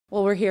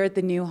Well, we're here at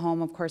the new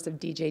home, of course, of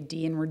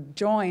DJD, and we're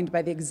joined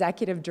by the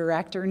executive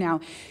director. Now,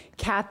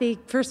 Kathi,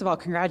 first of all,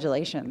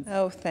 congratulations.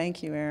 Oh,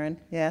 thank you, Erin.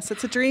 Yes,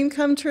 it's a dream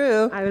come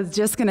true. I was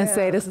just going to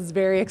say this is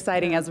very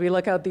exciting as we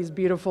look out these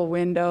beautiful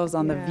windows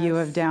on the view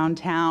of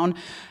downtown.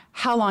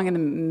 How long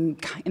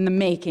in the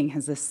making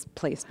has this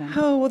place been?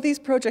 Oh, well, these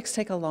projects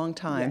take a long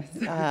time.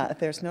 Yes.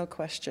 There's no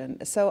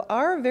question. So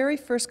our very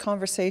first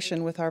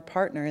conversation with our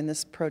partner in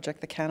this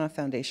project, the Kathi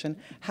Foundation,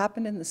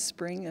 happened in the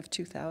spring of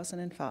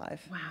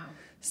 2005. Wow.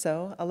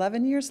 So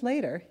 11 years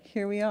later,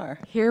 here we are.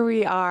 Here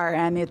we are,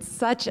 and it's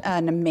such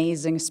an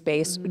amazing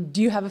space.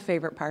 Do you have a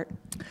favorite part?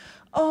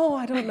 Oh,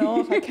 I don't know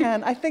if I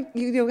can. I think,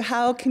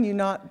 how can you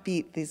not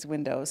beat these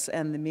windows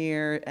and the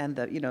mirror and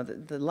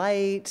the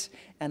light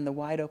and the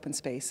wide open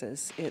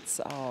spaces? It's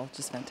all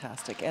just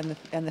fantastic. And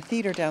the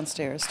theater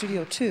downstairs,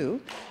 Studio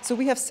 2. So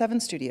we have 7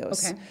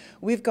 studios. Okay.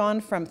 We've gone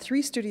from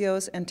 3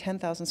 studios and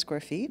 10,000 square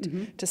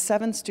feet to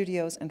 7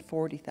 studios and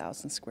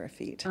 40,000 square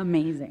feet.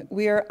 Amazing.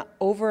 We are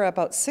over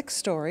about 6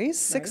 stories,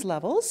 6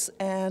 levels,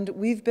 and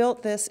we've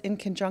built this in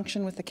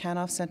conjunction with the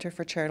Kathi Centre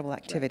for Charitable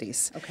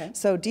Activities. Right. Okay.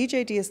 So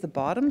DJD is the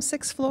bottom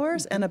 6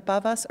 floors, and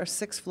above us are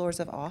 6 floors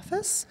of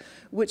office,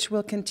 which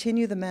will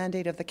continue the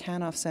mandate of the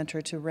Kathi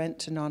Centre to rent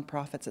to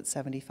nonprofits at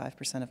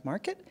 75% of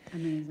market.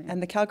 Amazing. And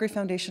the Calgary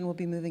Foundation will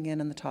be moving in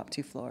on the top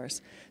 2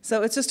 floors.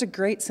 So it's just a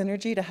great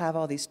synergy to have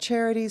all these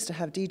charities, to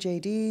have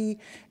DJD,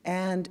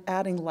 and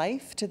adding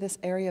life to this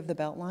area of the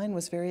Beltline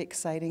was very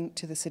exciting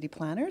to the city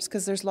planners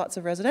because there's lots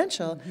of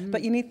residential,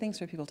 but you need things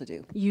for people to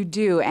do. You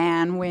do,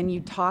 and when you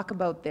talk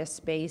about this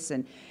space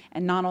and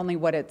not only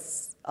what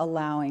it's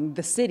allowing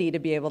the city to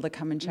be able to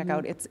come and check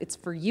out, it's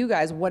for you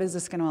guys. What is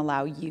this going to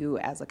allow you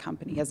as a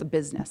company, as a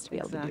business, to be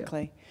able to do?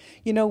 Exactly.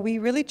 You know, we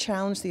really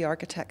challenge the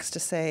architects to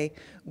say,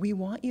 we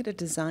want you to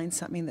design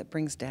something that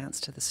brings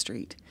dance to the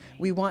street.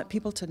 We want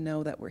people to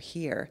know that we're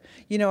here.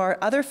 You know, our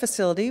other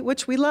facility,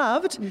 which we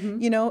loved,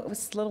 you know, it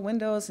was little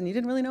windows and you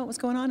didn't really know what was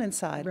going on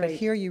inside. Right. But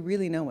here you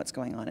really know what's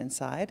going on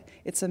inside.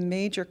 It's a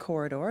major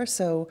corridor,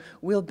 so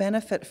we'll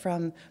benefit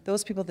from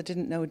those people that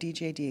didn't know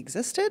DJD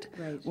existed.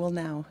 Right. Will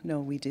now know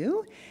we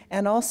do.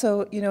 And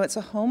also, you know, it's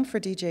a home for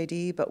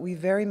DJD, but we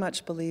very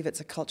much believe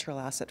it's a cultural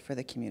asset for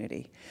the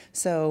community.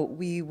 So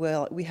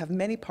we have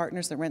many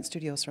partners that rent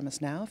studios from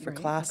us now for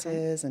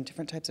classes and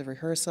different types of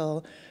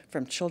rehearsal,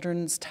 from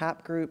children's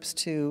tap groups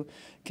to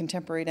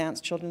contemporary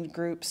dance children's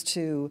groups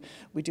to,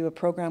 we do a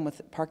program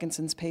with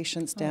Parkinson's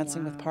patients,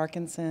 dancing with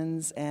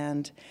Parkinson's,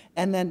 and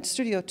then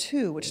Studio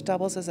 2, which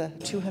doubles as a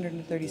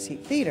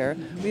 230-seat theater.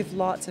 We have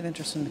lots of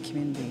interest from the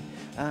community.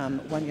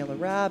 One Yellow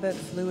Rabbit,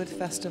 Fluid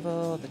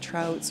Festival, the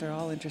Trouts are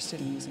all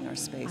interested in using our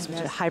space. Which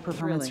is High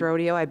Performance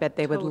Rodeo, I bet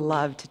they would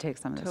love to take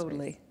some of this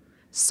Totally. space.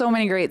 So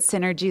many great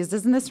synergies.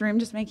 Doesn't this room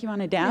just make you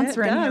want to dance?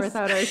 We're in here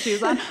without our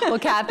shoes on. Well,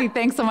 Kathi,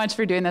 thanks so much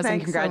for doing this,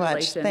 and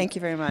congratulations. So much. Thank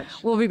you very much.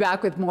 We'll be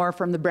back with more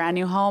from the brand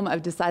new home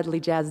of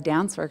Decidedly Jazz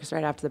Dance Works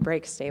right after the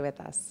break. Stay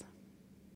with us.